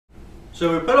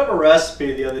So we put up a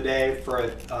recipe the other day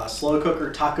for a slow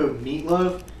cooker taco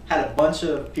meatloaf. Had a bunch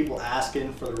of people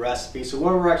asking for the recipe. So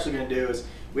what we're actually going to do is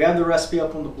we have the recipe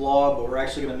up on the blog, but we're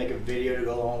actually going to make a video to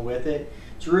go along with it.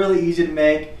 It's really easy to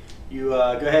make. You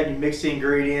go ahead and you mix the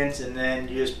ingredients, and then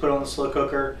you just put it on the slow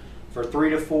cooker for 3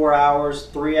 to 4 hours,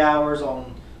 3 hours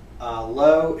on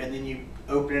low, and then you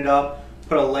open it up,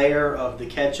 put a layer of the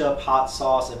ketchup, hot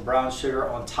sauce, and brown sugar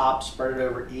on top, spread it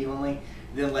over evenly,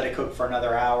 then let it cook for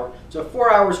another hour. So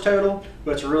 4 hours total,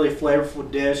 but it's a really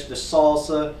flavorful dish. The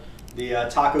salsa, the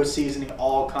taco seasoning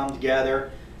all come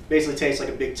together. Basically tastes like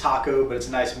a big taco, but it's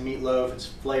a nice meatloaf.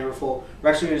 It's flavorful. We're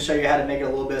actually going to show you how to make it a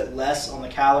little bit less on the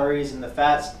calories and the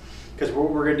fats, because what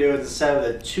we're going to do is instead of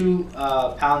the 2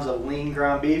 pounds of lean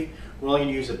ground beef, we're only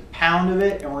going to use a pound of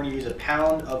it, and we're going to use a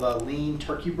pound of a lean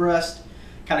turkey breast.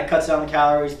 Kind of cuts down the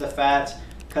calories, the fats,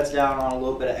 cuts down on a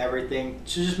little bit of everything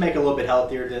to just make it a little bit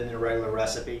healthier than the regular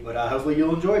recipe. But hopefully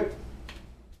you'll enjoy it.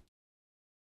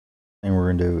 And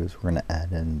we're going to do is we're going to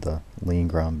add in the lean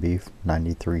ground beef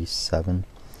 93.7,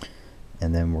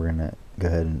 and then we're going to go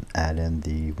ahead and add in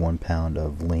the 1 pound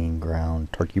of lean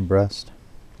ground turkey breast.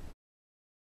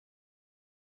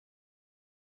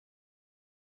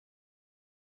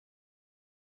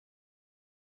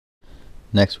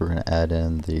 Next we're going to add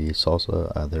in the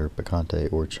salsa, either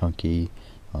picante or chunky.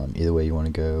 Either way you want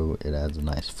to go, it adds a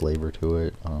nice flavor to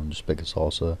it. Just pick a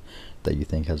salsa that you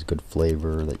think has good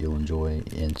flavor that you'll enjoy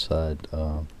inside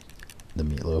the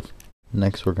meatloaf.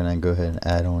 Next we're going to go ahead and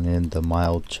add on in the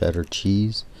mild cheddar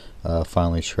cheese.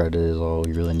 Finely shredded is all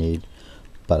you really need.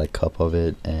 About a cup of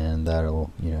it, and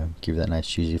that'll give that nice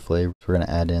cheesy flavor. We're going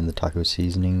to add in the taco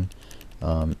seasoning.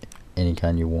 Any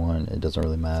kind you want, it doesn't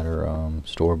really matter,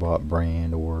 store-bought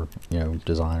brand or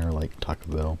designer like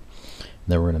Taco Bell.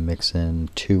 Then we're going to mix in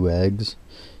 2 eggs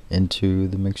into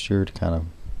the mixture to kind of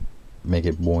make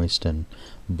it moist and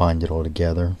bind it all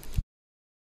together.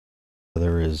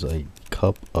 There is a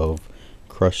cup of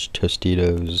crushed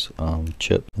Tostitos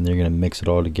chips, and they're going to mix it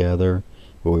all together.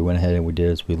 What we went ahead and we did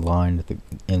is we lined the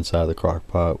inside of the crock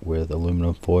pot with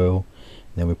aluminum foil,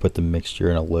 then we put the mixture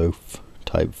in a loaf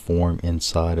type form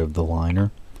inside of the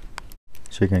liner.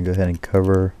 So you're going to go ahead and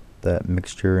cover that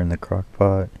mixture in the crock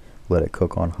pot, let it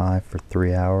cook on high for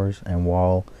 3 hours, and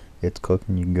while it's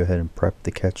cooking you can go ahead and prep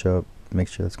the ketchup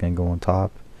mixture that's going to go on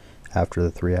top after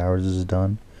the 3 hours is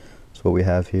done. So what we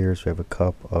have here is we have a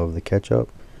cup of the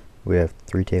ketchup, we have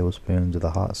 3 tablespoons of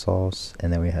the hot sauce,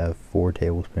 and then we have 4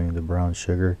 tablespoons of brown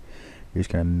sugar. You're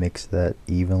just going to mix that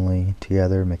evenly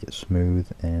together, make it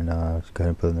smooth, and just go ahead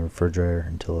and put it in the refrigerator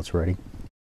until it's ready.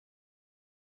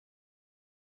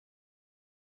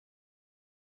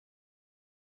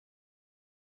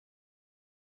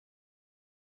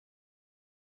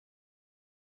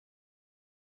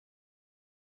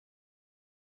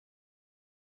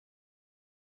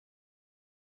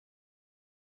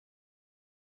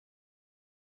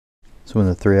 So when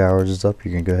the 3 hours is up,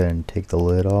 you can go ahead and take the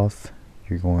lid off.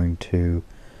 You're going to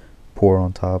pour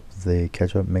on top the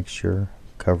ketchup mixture,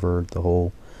 cover the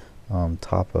whole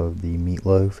top of the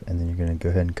meatloaf, and then you're going to go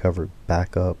ahead and cover it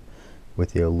back up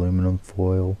with the aluminum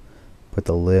foil. Put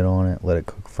the lid on it, let it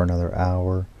cook for another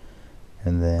hour,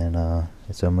 and then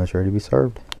it's almost ready to be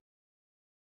served.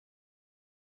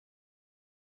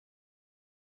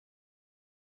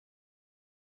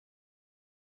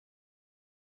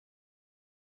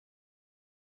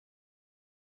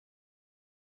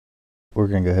 What we're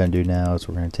going to go ahead and do now is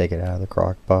we're going to take it out of the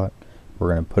crock pot. We're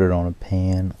going to put it on a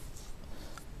pan,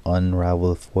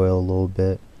 unravel the foil a little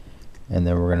bit, and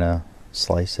then we're going to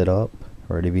slice it up,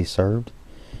 ready to be served.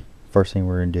 First thing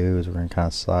we're going to do is we're going to kind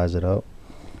of size it up.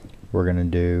 We're going to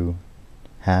do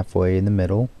halfway in the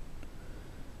middle,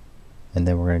 and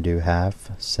then we're going to do half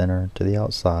center to the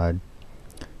outside,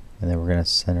 and then we're going to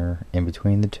center in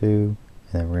between the two,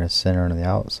 and then we're going to center on the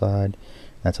outside.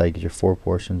 That's how you get your 4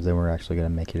 portions. Then we're actually going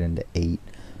to make it into 8,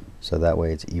 so that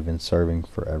way it's even serving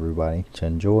for everybody to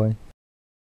enjoy.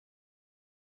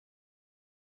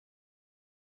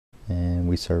 And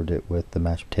we served it with the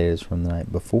mashed potatoes from the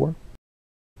night before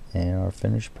and our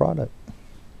finished product.